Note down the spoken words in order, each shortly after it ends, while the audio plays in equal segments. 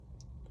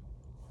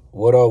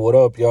What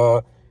up,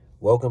 y'all?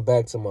 Welcome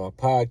back to my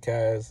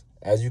podcast.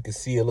 As you can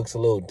see, it looks a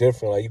little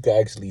different. Like, you can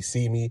actually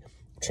see me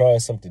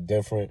trying something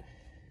different.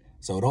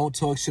 So don't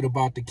talk shit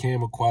about the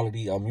camera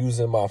quality. I'm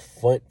using my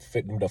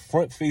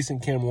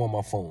front-facing camera on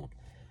my phone.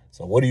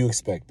 So what do you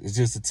expect? It's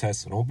just a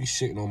test. So don't be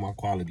shitting on my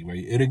quality,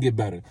 right? It'll get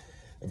better.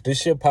 If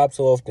this shit pops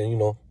off, then,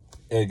 it'll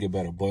get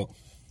better. But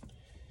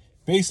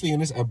basically,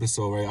 in this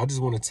episode, right, I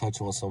just want to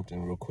touch on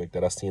something real quick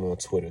that I seen on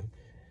Twitter.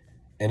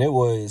 And it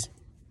was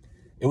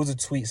a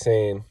tweet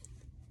saying,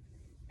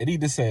 it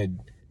either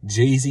said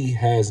Jay-Z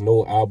has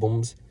no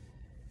albums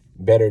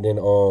better than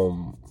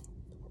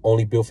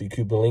Only Built for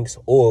Cuban Linx,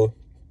 or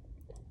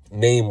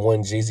name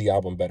one Jay-Z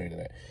album better than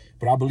that.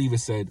 But I believe it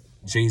said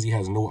Jay-Z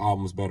has no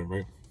albums better,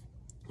 right?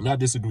 And I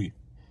disagree.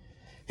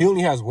 He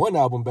only has one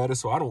album better,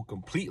 so I don't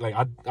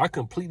I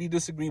completely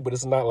disagree, but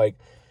it's not like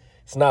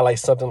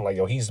something like,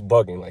 yo, he's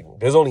bugging. Like,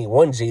 there's only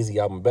one Jay-Z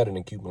album better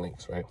than Cuban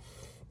Linx, right?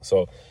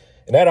 So,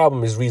 and that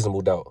album is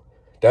Reasonable Doubt.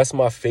 That's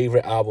my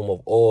favorite album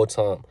of all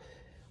time.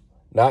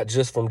 Not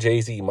just from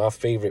Jay-Z, my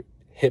favorite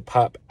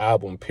hip-hop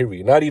album,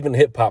 period. Not even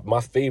hip-hop,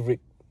 my favorite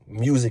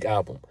music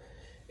album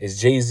is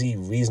Jay-Z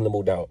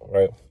Reasonable Doubt,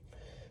 right?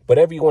 But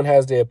everyone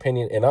has their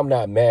opinion, and I'm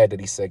not mad that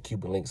he said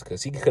Cuban Linx,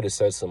 because he could have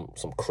said some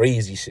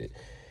crazy shit.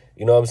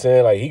 You know what I'm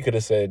saying? Like, he could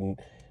have said,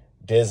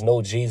 there's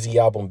no Jay-Z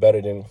album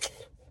better than...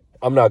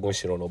 I'm not going to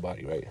shit on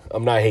nobody, right?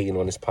 I'm not hating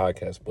on this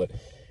podcast, but...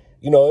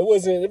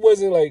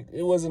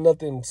 it wasn't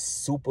nothing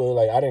super,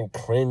 like, I didn't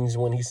cringe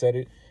when he said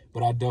it,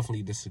 but I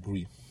definitely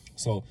disagree.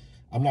 So,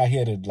 I'm not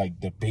here to,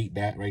 debate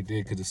that right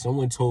there, because if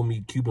someone told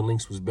me Cuban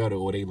Linx was better,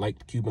 or they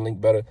liked Cuban Linx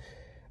better,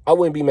 I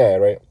wouldn't be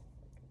mad, right?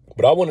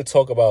 But I want to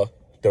talk about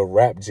the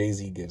rap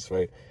Jay-Z gets,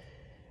 right?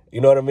 You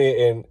know what I mean?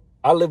 And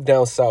I live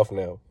down south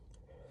now.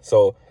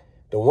 So,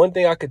 the one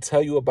thing I could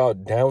tell you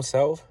about down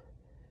south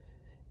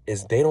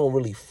is they don't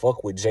really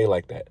fuck with Jay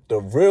like that.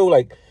 The real,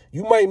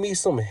 you might meet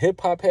some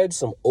hip-hop heads,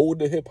 some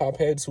older hip-hop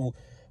heads who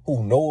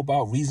know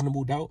about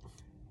Reasonable Doubt.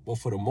 But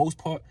for the most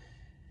part,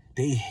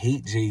 they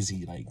hate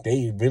Jay-Z. Like,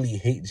 they really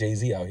hate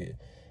Jay-Z out here.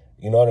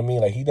 You know what I mean?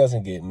 Like, he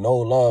doesn't get no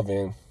love.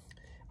 And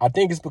I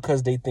think it's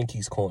because they think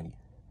he's corny.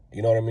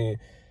 You know what I mean?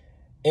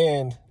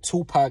 And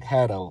Tupac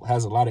has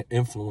a lot of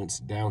influence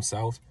down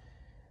south.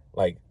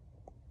 Like,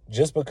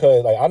 just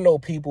because, I know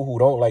people who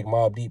don't like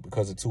Mobb Deep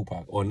because of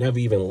Tupac, or never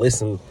even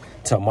listen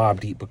to Mobb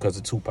Deep because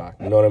of Tupac.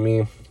 You know what I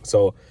mean?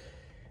 So...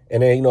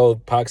 And then,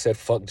 Pac said,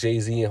 fuck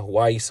Jay-Z and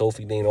Hawaii,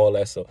 Sophie Dean, all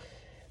that. So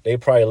they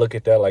probably look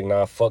at that like,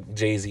 nah, fuck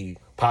Jay-Z.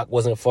 Pac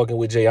wasn't fucking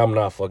with Jay. I'm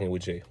not fucking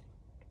with Jay.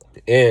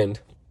 And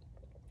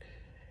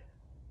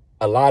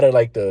a lot of,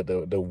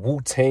 the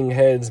Wu-Tang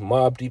heads,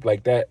 Mobb Deep,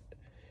 like that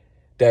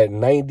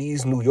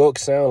 90s New York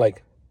sound,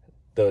 like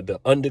the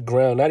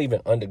underground, not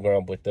even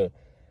underground, but the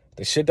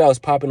shit that was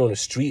popping on the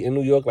street in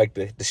New York, like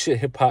the shit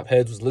hip-hop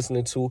heads was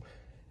listening to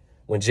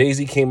when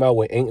Jay-Z came out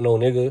with Ain't No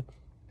Nigga.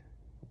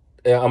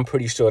 I'm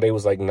pretty sure they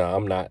was like, nah,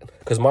 I'm not.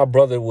 Because my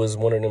brother was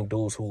one of them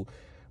dudes who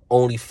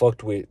only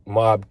fucked with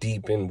Mobb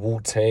Deep and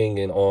Wu-Tang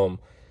and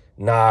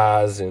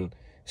Nas and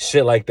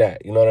shit like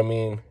that. You know what I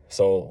mean?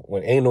 So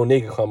when Ain't No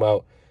Nigga come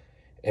out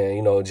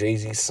and,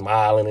 Jay-Z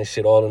smiling and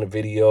shit all in the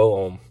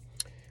video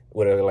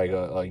with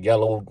a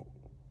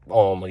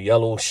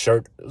yellow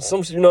shirt.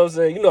 Some shit, you know what I'm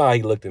saying? You know how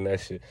he looked in that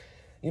shit.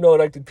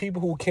 The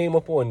people who came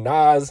up on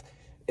Nas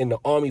in the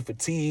army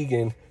fatigue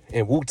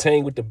and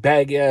Wu-Tang with the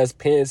baggy-ass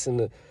pants and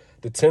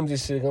the Timbs and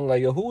shit, I'm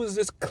like, yo, who is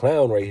this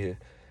clown right here?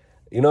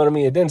 You know what I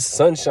mean? And then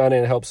Sunshine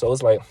didn't help. So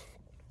it's like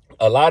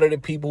a lot of the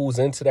people who's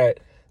into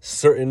that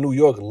certain New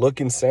York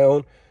looking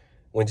sound,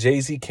 when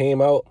Jay-Z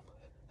came out,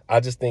 I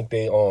just think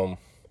they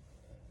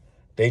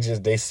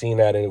seen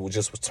that and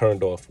was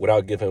turned off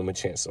without giving him a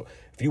chance. So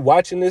if you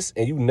watching this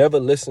and you never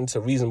listened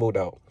to Reasonable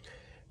Doubt,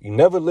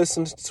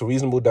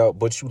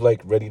 but you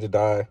like Ready to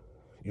Die,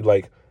 you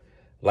like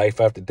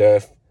Life After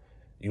Death,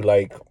 you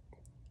like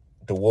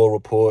The War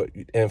Report,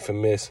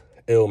 Infamous,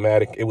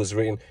 Illmatic, It Was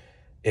Written.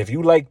 If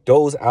you like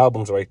those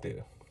albums right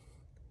there,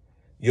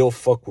 you'll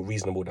fuck with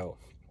Reasonable Doubt.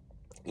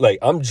 Like,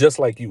 I'm just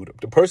like you.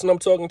 The person I'm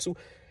talking to,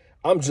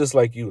 I'm just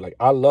like you. Like,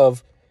 I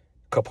love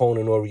Capone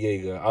and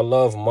Noriega. I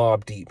love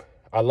Mobb Deep.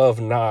 I love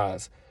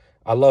Nas.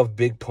 I love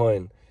Big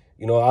Pun.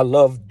 I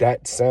love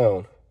that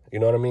sound. You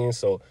know what I mean?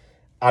 So,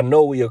 I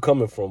know where you're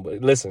coming from.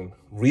 But listen,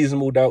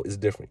 Reasonable Doubt is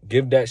different.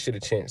 Give that shit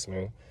a chance,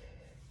 man.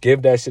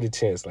 Give that shit a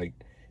chance. Like,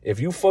 if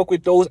you fuck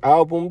with those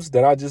albums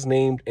that I just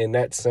named and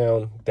that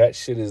sound, that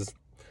shit is,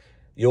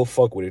 you'll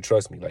fuck with it,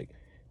 trust me. Like,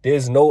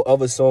 there's no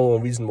other song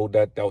on Reasonable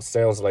that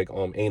sounds like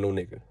Ain't No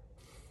Nigga.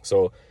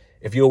 So,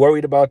 if you're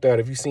worried about that,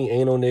 if you seen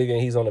Ain't No Nigga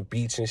and he's on the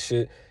beach and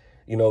shit,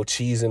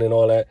 cheesing and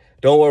all that,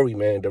 don't worry,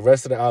 man. The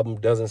rest of the album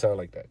doesn't sound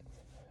like that.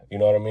 You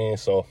know what I mean?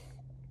 So,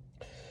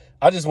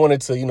 I just wanted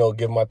to,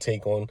 give my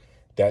take on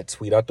that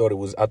tweet. I thought it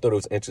was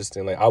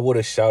interesting. Like, I would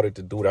have shouted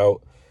the dude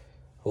out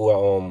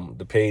who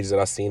the page that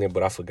I seen it,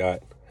 but I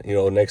forgot.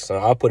 Next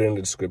time I'll put it in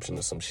the description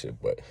or some shit.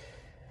 But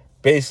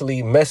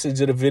basically, message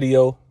of the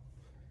video: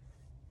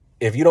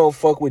 if you don't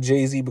fuck with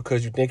Jay-Z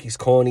because you think he's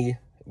corny,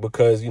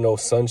 because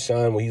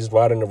Sunshine when he's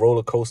riding the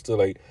roller coaster,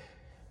 like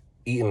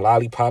eating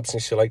lollipops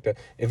and shit like that.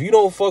 If you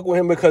don't fuck with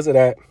him because of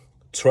that,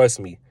 trust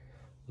me,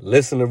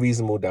 listen to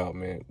Reasonable Doubt,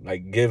 man.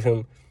 Like,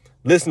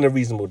 listen to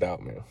Reasonable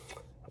Doubt, man.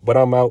 But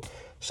I'm out.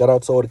 Shout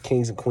out to all the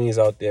kings and queens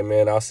out there,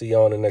 man. I'll see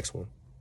y'all on the next one.